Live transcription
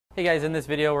Hey guys, in this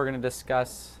video we're going to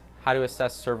discuss how to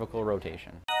assess cervical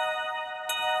rotation.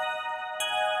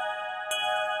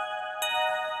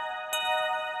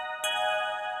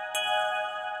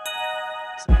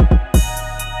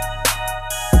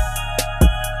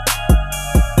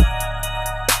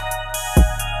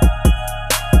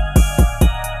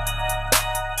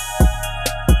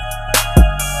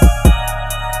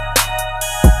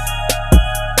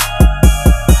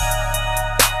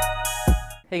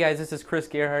 Hey guys, this is Chris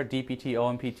Gerhardt DPT,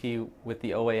 OMPT with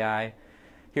the OAI,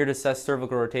 here to assess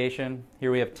cervical rotation. Here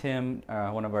we have Tim,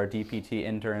 one of our DPT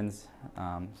interns,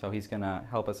 so he's going to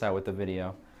help us out with the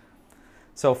video.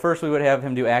 So first we would have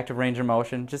him do active range of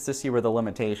motion just to see where the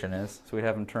limitation is. So we'd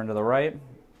have him turn to the right,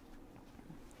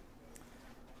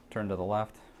 turn to the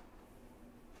left.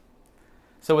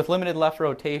 So with limited left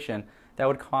rotation, that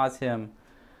would cause him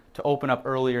to open up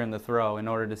earlier in the throw in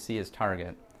order to see his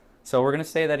target. So we're going to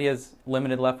say that he has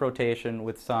limited left rotation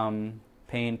with some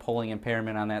pain pulling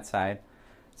impairment on that side.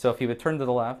 So if he would turn to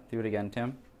the left, do it again,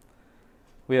 Tim.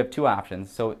 We have two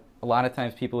options. So a lot of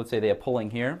times people would say they have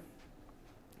pulling here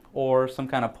or some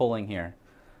kind of pulling here.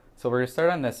 So we're going to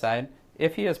start on this side.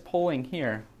 If he is pulling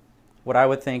here, what I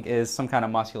would think is some kind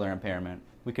of muscular impairment.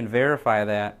 We can verify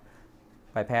that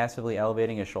by passively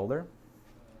elevating his shoulder.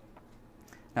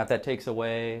 Now if that takes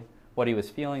away what he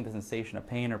was feeling, the sensation of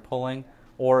pain or pulling,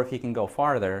 or if he can go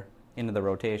farther into the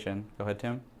rotation, go ahead,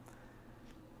 Tim.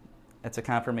 It's a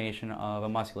confirmation of a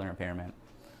muscular impairment.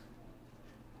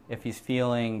 If he's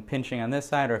feeling pinching on this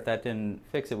side, or if that didn't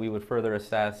fix it, we would further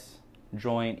assess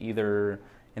joint either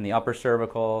in the upper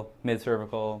cervical,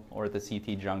 mid-cervical, or at the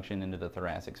CT junction into the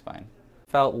thoracic spine.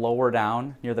 Felt lower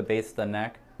down near the base of the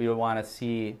neck, we would want to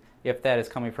see if that is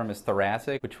coming from his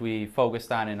thoracic, which we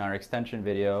focused on in our extension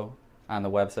video on the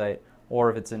website,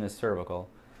 or if it's in his cervical.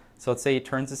 So let's say he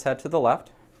turns his head to the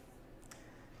left.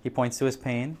 He points to his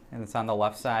pain, and it's on the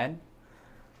left side.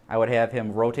 I would have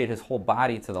him rotate his whole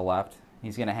body to the left.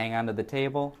 He's going to hang onto the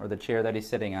table or the chair that he's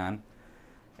sitting on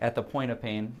at the point of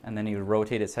pain, and then he would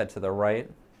rotate his head to the right.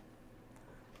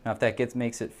 Now if that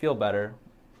makes it feel better,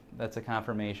 that's a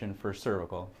confirmation for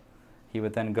cervical. He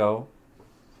would then go,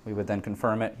 we would then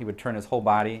confirm it. He would turn his whole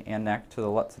body and neck to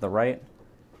the right,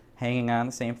 hanging on,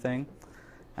 the same thing,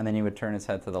 and then he would turn his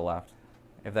head to the left.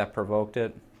 If that provoked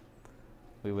it,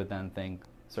 we would then think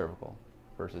cervical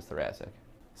versus thoracic.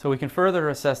 So we can further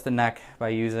assess the neck by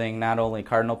using not only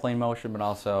cardinal plane motion, but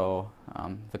also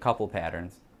the couple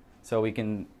patterns. So we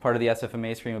can, part of the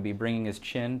SFMA screen would be bringing his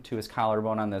chin to his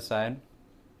collarbone on this side.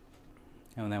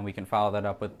 And then we can follow that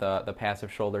up with the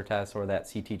passive shoulder test or that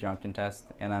CT junction test,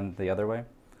 and then the other way.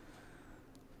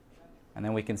 And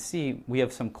then we can see, we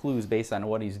have some clues based on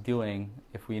what he's doing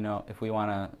if we want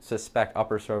to suspect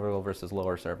upper cervical versus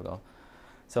lower cervical.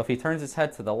 So if he turns his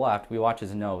head to the left, we watch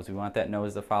his nose. We want that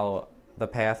nose to follow the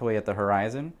pathway at the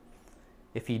horizon.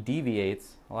 If he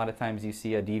deviates, a lot of times you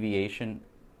see a deviation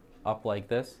up like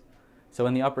this. So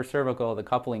in the upper cervical, the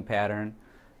coupling pattern,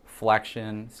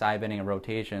 flexion, side bending, and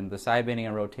rotation, the side bending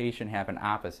and rotation happen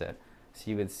opposite.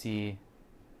 So you would see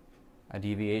a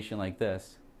deviation like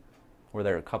this, where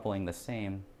they're coupling the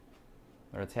same,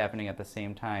 or it's happening at the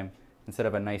same time, instead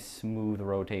of a nice smooth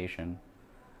rotation.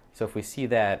 So if we see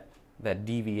that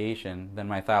deviation, then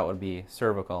my thought would be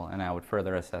cervical, and I would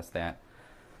further assess that.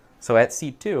 So at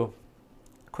C2,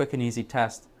 quick and easy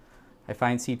test, I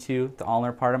find C2, the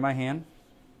ulnar part of my hand,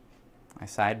 I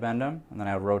side bend them, and then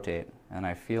I would rotate, and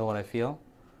I feel what I feel,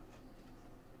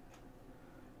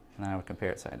 and then I would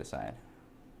compare it side to side.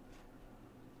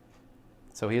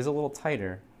 So he is a little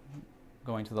tighter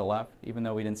going to the left, even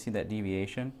though we didn't see that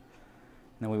deviation. And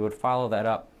then we would follow that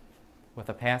up with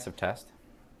a passive test,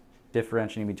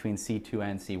 differentiating between C2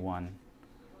 and C1.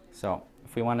 So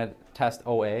if we want to test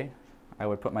OA, I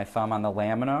would put my thumb on the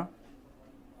lamina,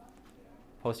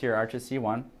 posterior arch of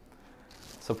C1,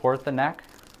 support the neck,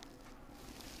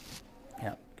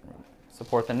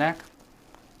 support the neck,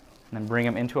 and then bring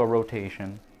him into a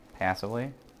rotation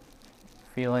passively,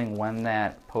 feeling when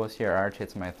that posterior arch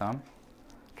hits my thumb.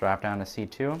 Drop down to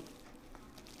C2.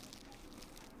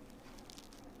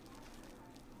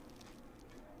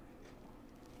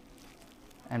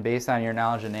 And based on your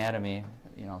knowledge of anatomy,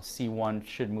 C1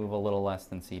 should move a little less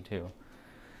than C2.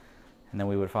 And then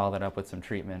we would follow that up with some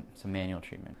treatment, some manual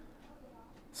treatment.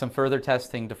 Some further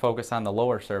testing to focus on the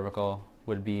lower cervical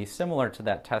would be similar to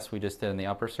that test we just did in the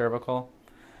upper cervical,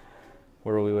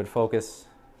 where we would focus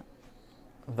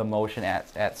the motion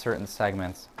at certain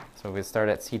segments. So we start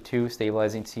at C2,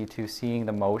 stabilizing C2, seeing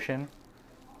the motion.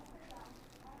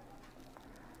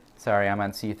 Sorry, I'm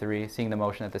on C3, seeing the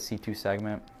motion at the C2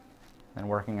 segment, then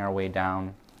working our way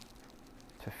down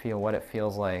to feel what it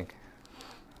feels like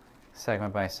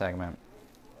segment by segment.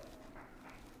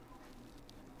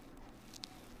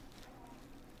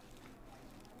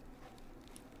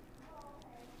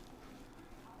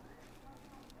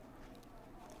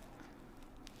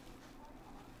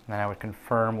 And then I would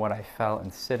confirm what I felt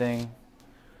in sitting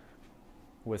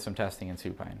with some testing in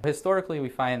supine. Historically, we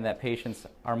find that patients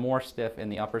are more stiff in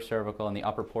the upper cervical and the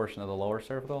upper portion of the lower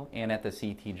cervical and at the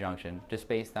CT junction, just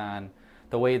based on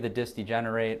the way the discs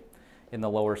degenerate in the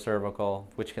lower cervical,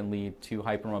 which can lead to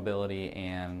hypermobility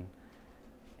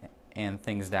and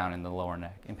things down in the lower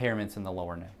neck, impairments in the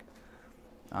lower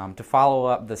neck. To follow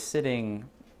up the sitting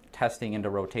testing into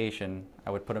rotation,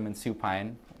 I would put them in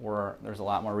supine, where there's a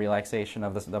lot more relaxation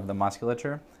of the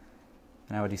musculature,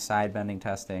 and I would do side bending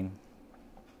testing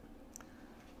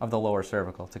of the lower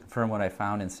cervical to confirm what I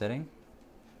found in sitting.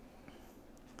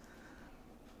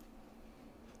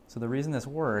 So the reason this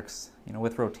works,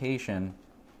 with rotation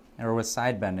or with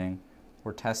side bending,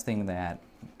 we're testing that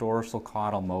dorsal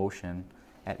caudal motion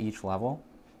at each level,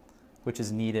 which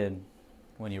is needed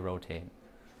when you rotate.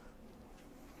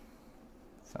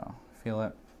 So feel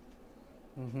it.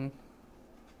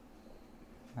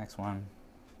 Next one.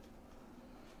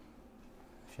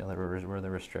 Feel it where the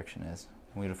restriction is.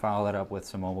 We would follow that up with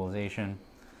some mobilization,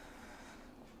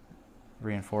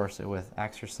 reinforce it with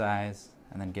exercise,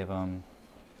 and then give them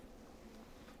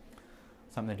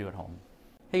something to do at home.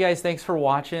 Hey guys, thanks for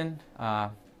watching.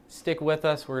 Stick with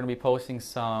us. We're going to be posting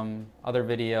some other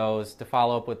videos to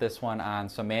follow up with this one on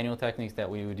some manual techniques that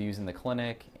we would use in the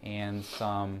clinic and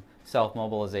some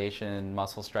self-mobilization,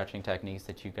 muscle stretching techniques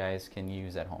that you guys can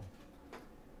use at home.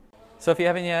 So if you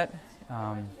haven't yet,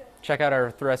 check out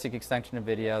our thoracic extension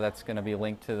video. That's going to be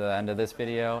linked to the end of this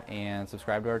video, and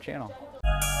subscribe to our channel.